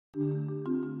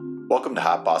Welcome to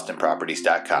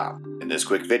HotBostonProperties.com. In this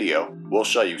quick video, we'll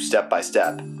show you step by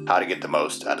step how to get the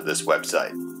most out of this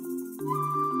website.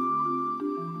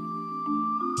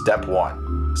 Step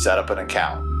 1. Set up an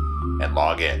account and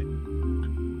log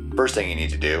in. First thing you need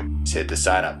to do is hit the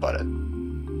sign up button.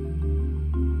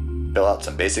 Fill out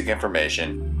some basic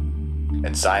information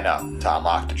and sign up to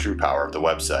unlock the true power of the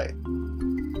website.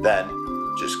 Then,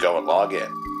 just go and log in,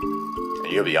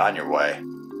 and you'll be on your way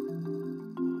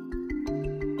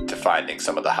to finding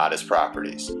some of the hottest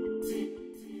properties.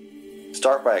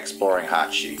 Start by exploring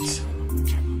hot sheets.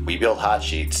 We build hot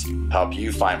sheets to help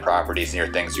you find properties near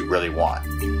things you really want.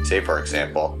 Say, for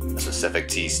example, a specific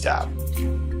tea stop.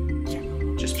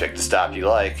 Just pick the stop you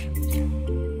like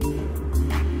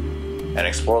and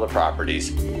explore the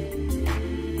properties.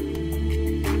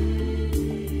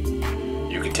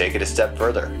 You can take it a step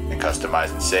further and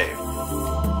customize and save.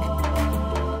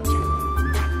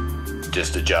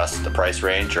 Just adjust the price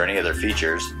range or any other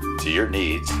features to your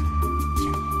needs.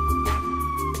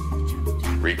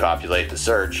 Repopulate the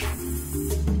search.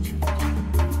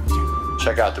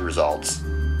 Check out the results.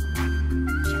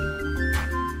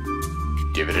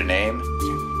 Give it a name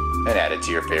and add it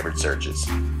to your favorite searches.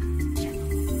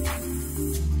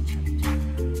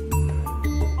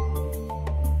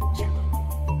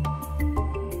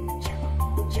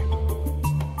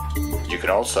 You can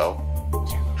also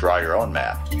draw your own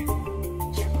map.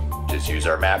 Just use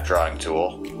our map drawing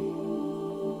tool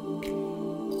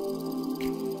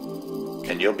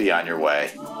and you'll be on your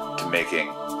way to making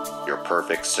your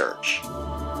perfect search.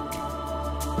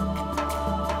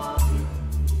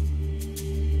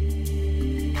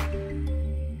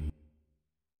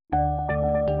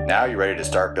 Now you're ready to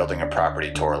start building a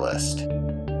property tour list.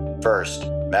 First,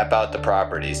 map out the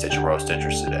properties that you're most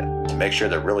interested in to make sure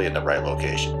they're really in the right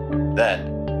location.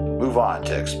 Then, move on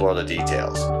to explore the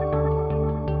details.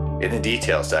 In the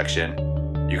details section,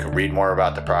 you can read more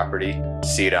about the property,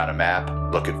 see it on a map,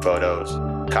 look at photos,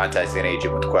 contact an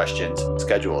agent with questions,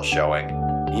 schedule a showing,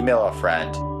 email a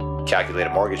friend, calculate a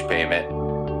mortgage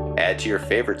payment, add to your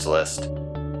favorites list,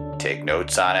 take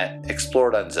notes on it, explore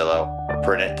it on Zillow, or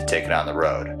print it to take it on the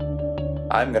road.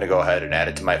 I'm going to go ahead and add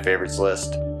it to my favorites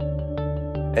list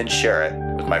and share it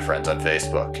with my friends on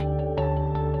Facebook.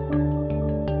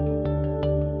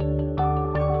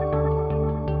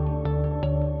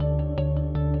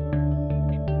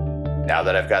 Now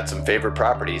that I've got some favorite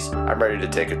properties, I'm ready to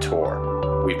take a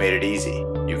tour. We've made it easy.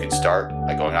 You can start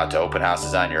by going out to open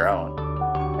houses on your own,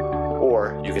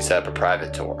 or you can set up a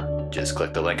private tour. Just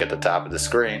click the link at the top of the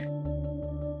screen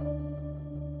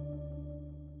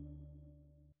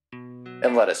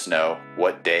and let us know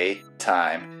what day,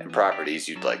 time, and properties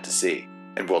you'd like to see,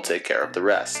 and we'll take care of the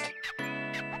rest.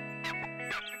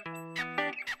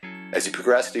 As you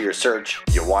progress through your search,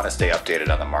 you'll want to stay updated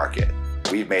on the market.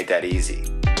 We've made that easy.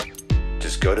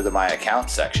 Just go to the My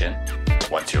Account section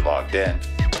once you're logged in,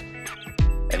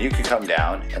 and you can come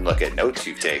down and look at notes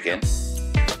you've taken,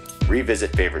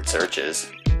 revisit favorite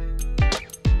searches,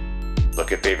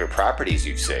 look at favorite properties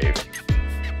you've saved,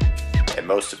 and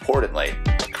most importantly,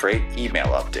 create email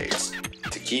updates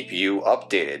to keep you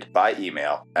updated by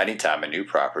email anytime a new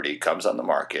property comes on the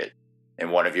market in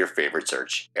one of your favorite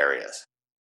search areas.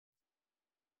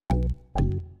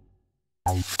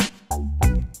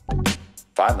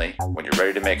 Finally, when you're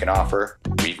ready to make an offer,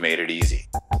 we've made it easy.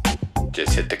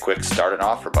 Just hit the quick Start an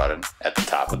Offer button at the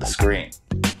top of the screen.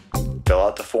 Fill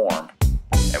out the form,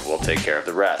 and we'll take care of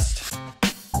the rest.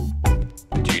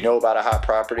 Do you know about a hot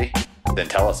property? Then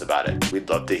tell us about it. We'd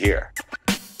love to hear.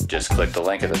 Just click the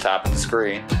link at the top of the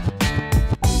screen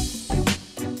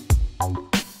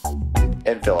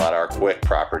and fill out our quick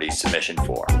property submission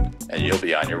form, and you'll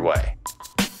be on your way.